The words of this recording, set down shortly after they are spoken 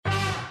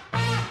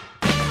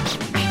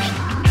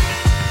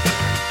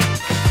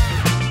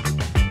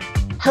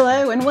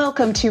and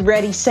welcome to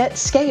Ready, Set,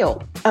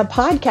 Scale, a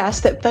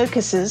podcast that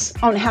focuses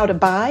on how to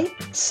buy,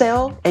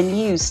 sell, and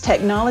use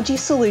technology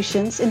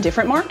solutions in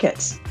different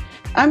markets.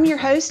 I'm your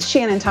host,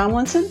 Shannon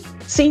Tomlinson,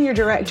 Senior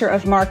Director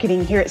of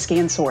Marketing here at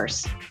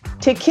ScanSource.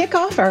 To kick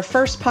off our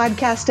first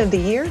podcast of the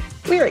year,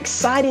 we are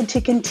excited to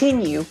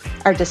continue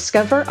our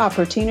Discover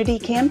Opportunity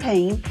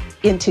campaign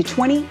into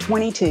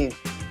 2022.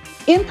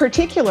 In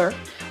particular,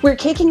 we're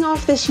kicking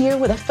off this year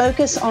with a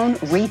focus on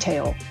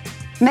retail.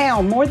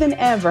 Now, more than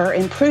ever,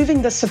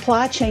 improving the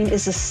supply chain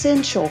is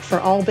essential for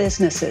all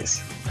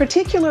businesses,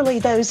 particularly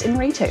those in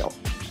retail.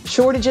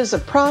 Shortages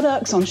of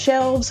products on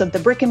shelves of the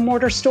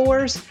brick-and-mortar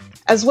stores,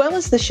 as well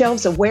as the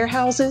shelves of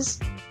warehouses,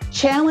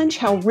 challenge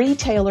how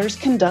retailers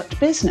conduct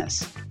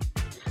business.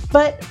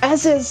 But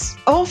as is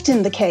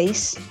often the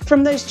case,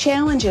 from those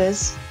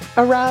challenges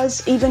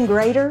arise even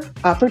greater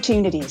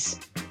opportunities.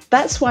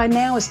 That's why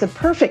now is the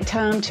perfect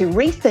time to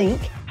rethink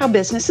how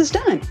business is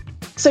done,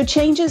 so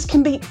changes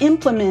can be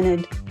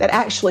implemented that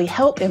actually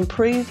help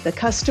improve the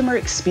customer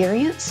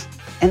experience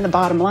and the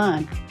bottom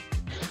line.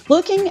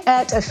 Looking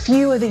at a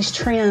few of these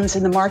trends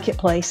in the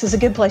marketplace is a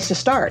good place to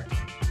start.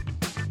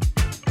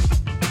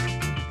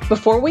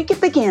 Before we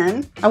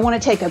begin, I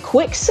want to take a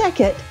quick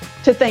second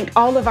to thank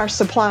all of our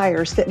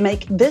suppliers that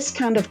make this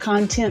kind of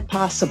content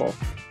possible.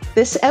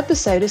 This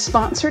episode is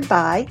sponsored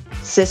by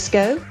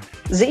Cisco,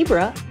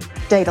 Zebra,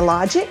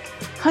 Datalogic,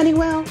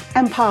 Honeywell,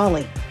 and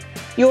Poly.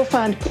 You'll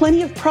find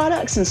plenty of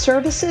products and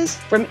services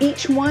from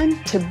each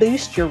one to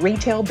boost your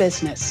retail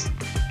business.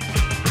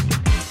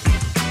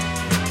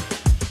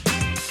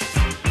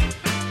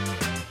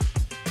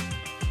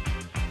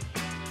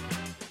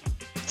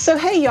 So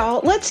hey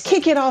y'all, let's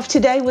kick it off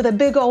today with a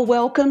big old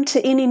welcome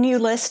to any new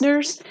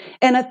listeners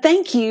and a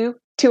thank you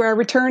to our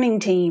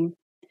returning team.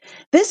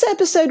 This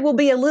episode will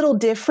be a little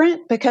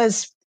different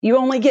because you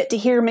only get to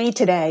hear me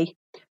today.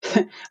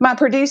 My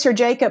producer,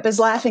 Jacob, is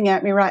laughing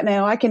at me right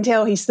now. I can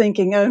tell he's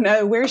thinking, oh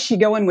no, where's she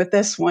going with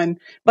this one?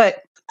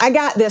 But I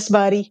got this,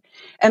 buddy.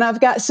 And I've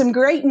got some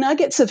great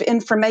nuggets of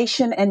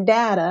information and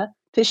data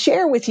to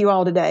share with you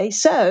all today.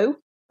 So,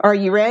 are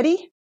you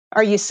ready?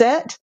 Are you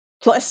set?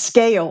 Let's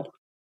scale.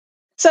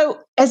 So,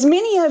 as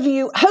many of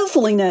you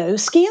hopefully know,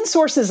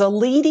 ScanSource is a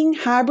leading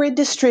hybrid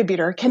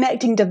distributor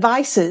connecting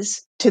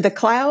devices to the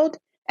cloud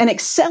and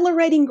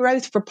accelerating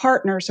growth for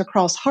partners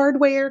across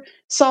hardware,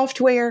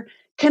 software,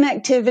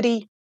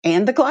 connectivity,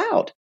 and the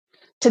cloud.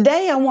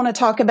 Today, I want to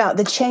talk about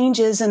the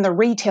changes in the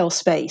retail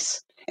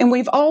space. And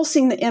we've all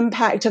seen the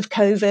impact of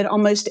COVID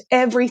almost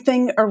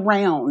everything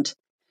around,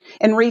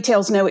 and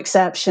retail's no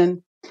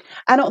exception.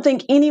 I don't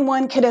think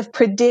anyone could have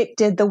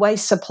predicted the way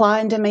supply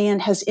and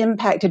demand has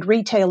impacted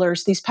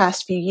retailers these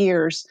past few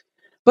years.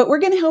 But we're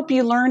going to help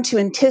you learn to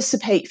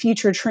anticipate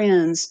future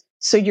trends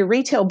so your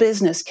retail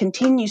business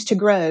continues to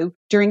grow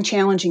during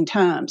challenging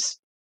times.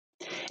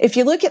 If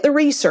you look at the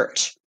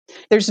research,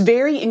 there's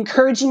very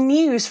encouraging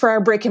news for our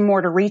brick and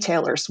mortar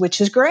retailers,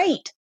 which is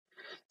great.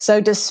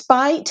 So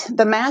despite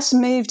the mass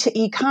move to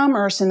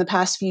e-commerce in the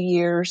past few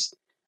years,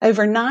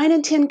 over 9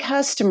 in 10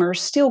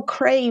 customers still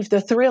crave the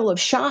thrill of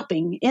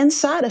shopping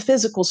inside a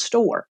physical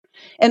store.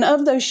 And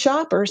of those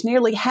shoppers,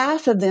 nearly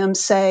half of them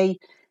say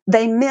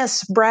they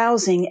miss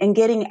browsing and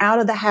getting out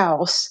of the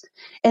house.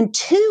 And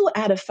 2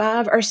 out of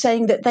 5 are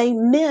saying that they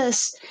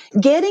miss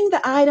getting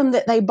the item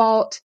that they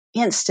bought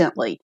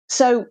instantly.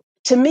 So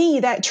to me,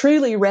 that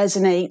truly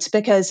resonates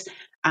because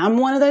I'm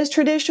one of those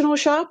traditional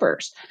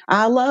shoppers.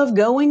 I love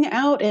going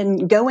out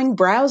and going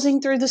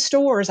browsing through the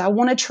stores. I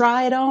want to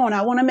try it on.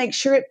 I want to make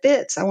sure it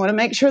fits. I want to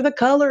make sure the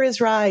color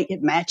is right.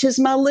 It matches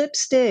my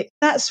lipstick,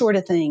 that sort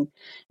of thing.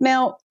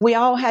 Now, we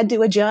all had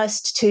to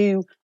adjust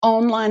to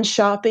online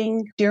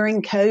shopping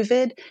during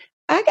COVID.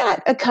 I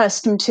got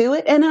accustomed to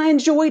it and I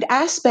enjoyed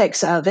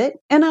aspects of it,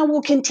 and I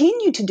will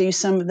continue to do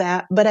some of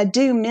that, but I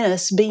do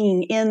miss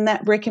being in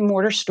that brick and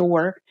mortar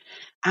store.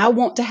 I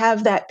want to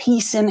have that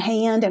piece in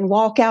hand and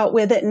walk out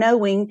with it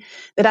knowing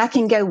that I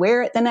can go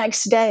wear it the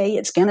next day.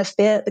 It's going to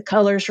fit, the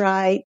color's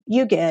right.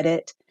 You get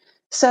it.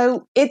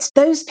 So it's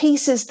those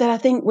pieces that I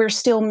think we're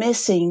still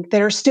missing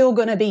that are still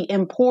going to be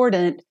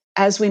important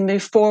as we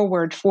move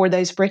forward for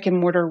those brick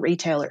and mortar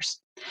retailers.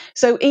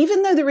 So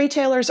even though the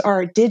retailers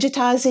are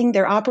digitizing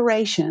their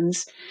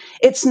operations,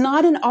 it's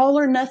not an all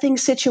or nothing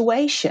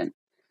situation.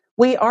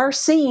 We are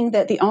seeing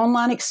that the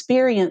online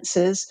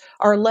experiences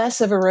are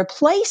less of a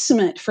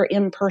replacement for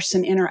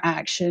in-person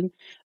interaction,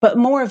 but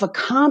more of a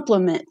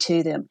complement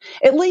to them.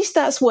 At least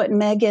that's what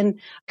Megan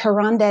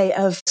Karande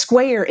of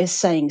Square is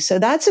saying. So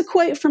that's a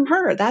quote from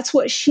her. That's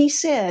what she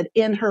said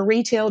in her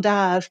retail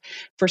dive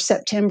for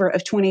September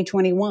of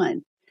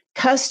 2021.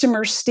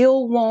 Customers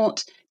still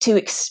want to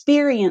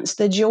experience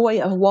the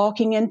joy of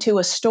walking into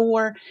a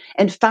store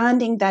and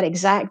finding that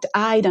exact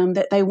item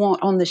that they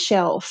want on the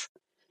shelf.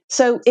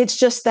 So it's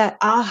just that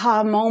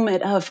aha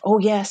moment of, oh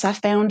yes, I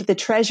found the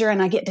treasure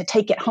and I get to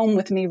take it home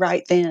with me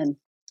right then.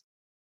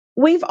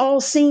 We've all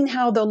seen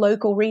how the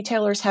local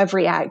retailers have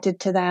reacted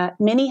to that.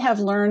 Many have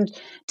learned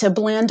to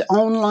blend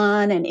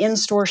online and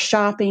in-store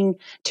shopping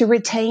to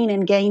retain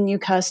and gain new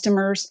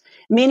customers.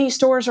 Many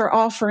stores are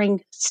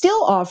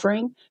still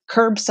offering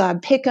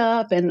curbside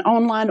pickup and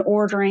online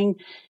ordering.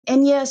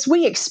 And yes,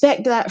 we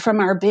expect that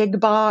from our big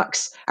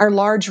box, our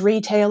large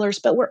retailers,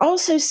 but we're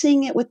also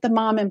seeing it with the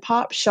mom and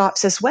pop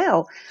shops as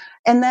well.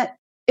 And that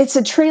it's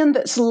a trend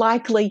that's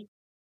likely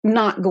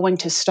not going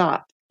to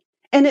stop.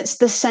 And it's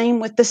the same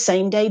with the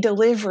same day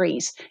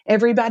deliveries.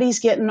 Everybody's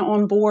getting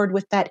on board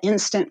with that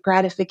instant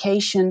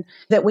gratification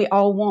that we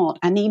all want.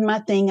 I need my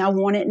thing, I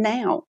want it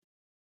now.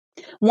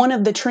 One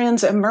of the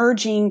trends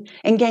emerging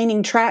and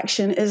gaining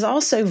traction is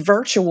also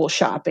virtual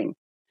shopping.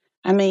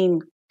 I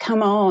mean,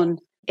 come on.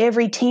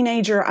 Every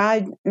teenager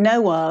I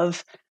know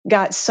of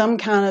got some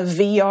kind of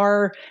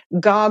VR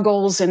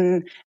goggles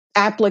and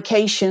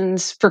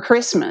applications for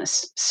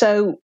Christmas.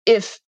 So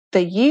if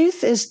the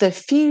youth is the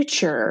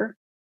future,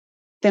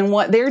 then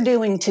what they're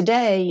doing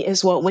today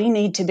is what we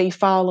need to be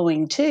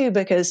following too,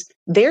 because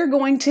they're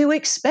going to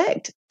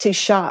expect to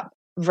shop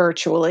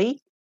virtually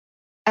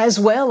as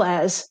well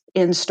as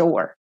in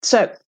store.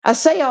 So I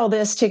say all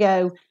this to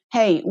go,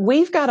 hey,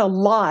 we've got a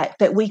lot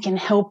that we can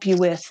help you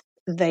with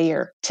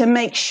there to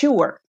make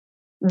sure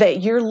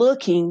that you're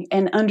looking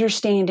and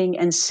understanding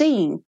and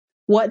seeing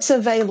what's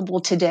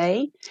available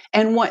today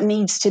and what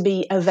needs to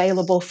be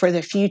available for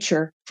the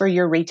future for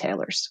your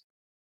retailers.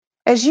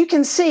 As you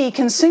can see,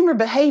 consumer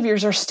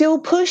behaviors are still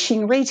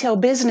pushing retail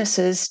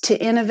businesses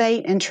to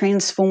innovate and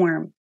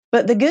transform.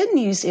 But the good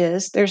news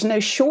is there's no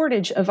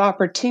shortage of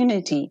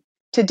opportunity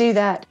to do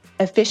that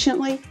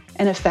efficiently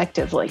and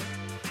effectively.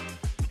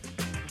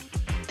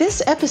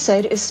 This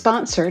episode is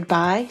sponsored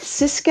by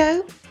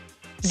Cisco,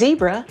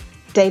 Zebra,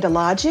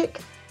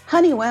 Datalogic,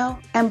 Honeywell,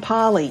 and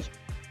Poly.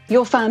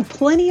 You'll find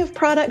plenty of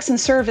products and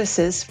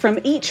services from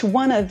each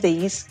one of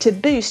these to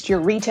boost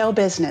your retail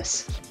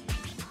business.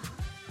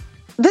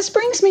 This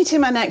brings me to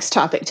my next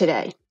topic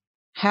today.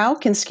 How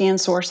can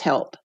ScanSource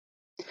help?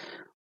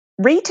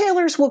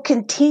 Retailers will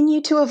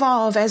continue to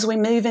evolve as we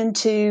move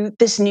into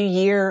this new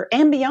year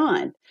and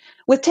beyond,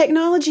 with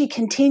technology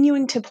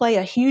continuing to play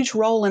a huge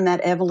role in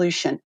that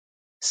evolution.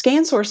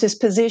 ScanSource is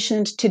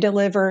positioned to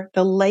deliver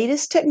the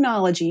latest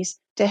technologies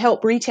to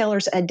help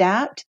retailers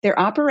adapt their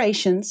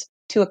operations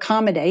to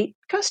accommodate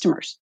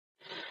customers.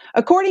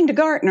 According to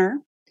Gartner,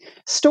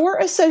 store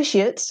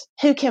associates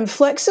who can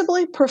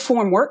flexibly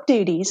perform work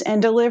duties and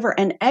deliver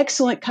an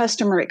excellent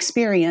customer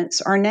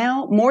experience are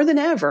now, more than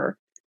ever,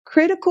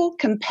 critical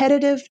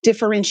competitive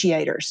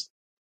differentiators.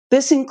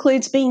 This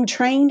includes being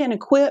trained and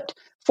equipped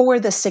for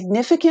the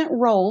significant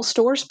role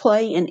stores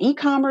play in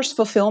e-commerce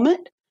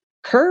fulfillment,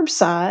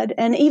 curbside,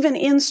 and even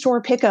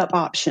in-store pickup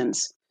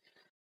options.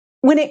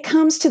 When it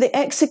comes to the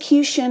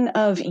execution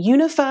of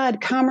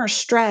unified commerce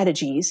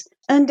strategies,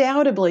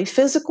 undoubtedly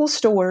physical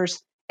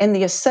stores and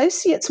the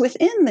associates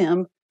within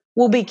them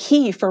will be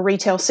key for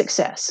retail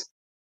success.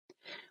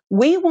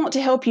 We want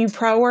to help you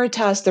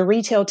prioritize the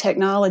retail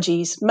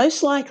technologies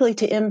most likely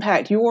to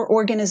impact your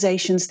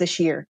organizations this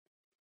year.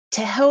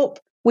 To help,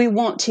 we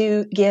want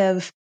to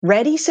give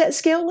Ready, Set,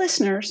 Scale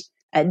listeners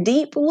a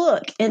deep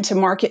look into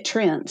market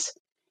trends,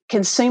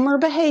 consumer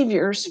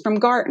behaviors from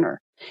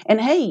Gartner. And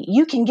hey,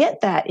 you can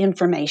get that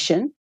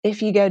information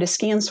if you go to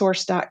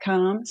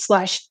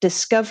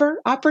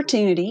scansource.com/discover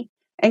opportunity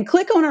and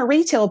click on our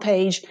retail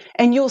page,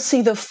 and you'll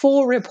see the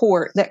full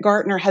report that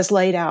Gartner has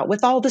laid out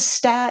with all the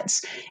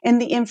stats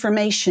and the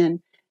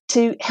information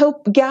to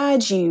help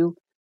guide you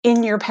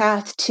in your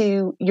path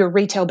to your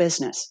retail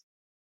business.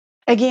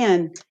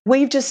 Again,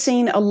 we've just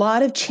seen a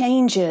lot of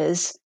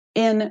changes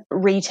in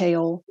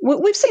retail.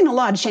 We've seen a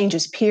lot of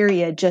changes,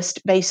 period,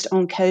 just based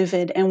on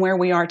COVID and where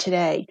we are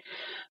today.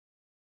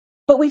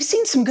 But we've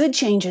seen some good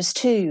changes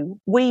too.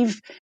 We've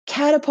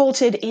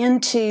catapulted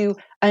into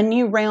a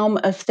new realm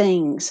of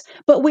things,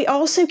 but we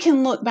also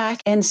can look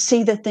back and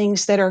see the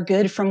things that are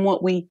good from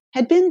what we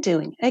had been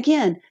doing.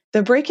 Again,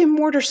 the brick and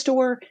mortar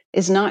store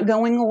is not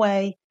going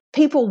away.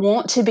 People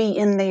want to be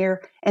in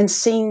there and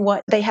seeing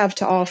what they have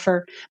to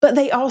offer, but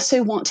they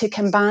also want to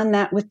combine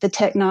that with the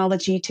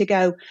technology to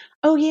go,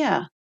 oh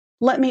yeah,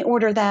 let me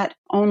order that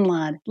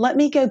online. Let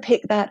me go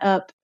pick that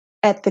up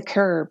at the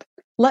curb.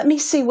 Let me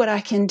see what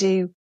I can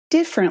do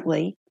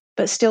differently,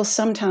 but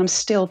sometimes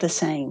still the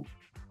same.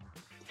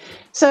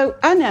 So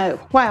I know,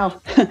 wow,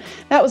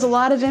 that was a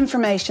lot of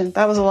information.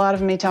 That was a lot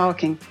of me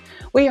talking.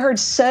 We heard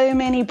so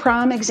many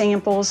prime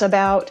examples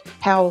about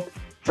how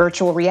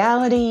virtual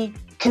reality,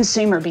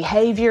 consumer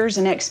behaviors,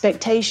 and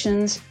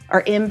expectations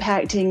are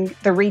impacting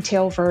the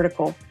retail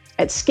vertical.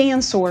 At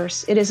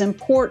ScanSource, it is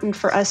important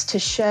for us to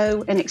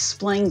show and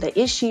explain the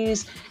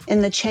issues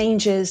and the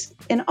changes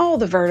in all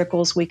the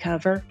verticals we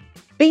cover.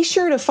 Be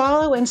sure to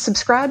follow and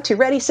subscribe to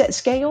Ready, Set,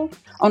 Scale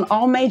on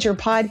all major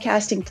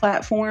podcasting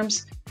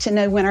platforms to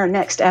know when our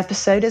next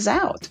episode is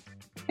out.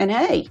 And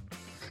hey,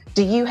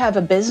 do you have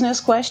a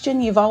business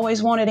question you've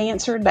always wanted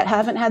answered but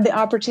haven't had the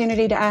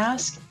opportunity to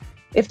ask?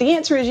 If the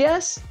answer is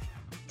yes,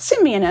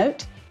 send me a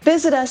note.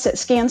 Visit us at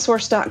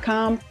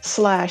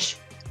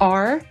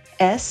scansource.com/RSS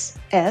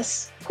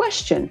SS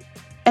question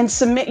and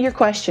submit your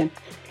question.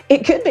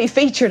 It could be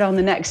featured on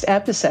the next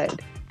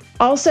episode.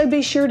 Also,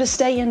 be sure to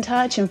stay in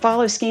touch and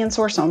follow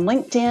ScanSource on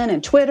LinkedIn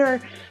and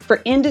Twitter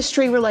for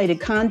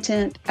industry-related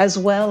content as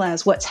well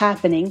as what's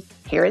happening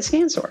here at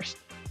ScanSource.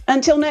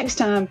 Until next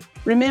time,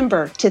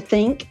 remember to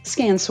think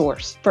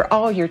ScanSource for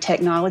all your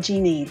technology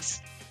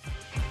needs.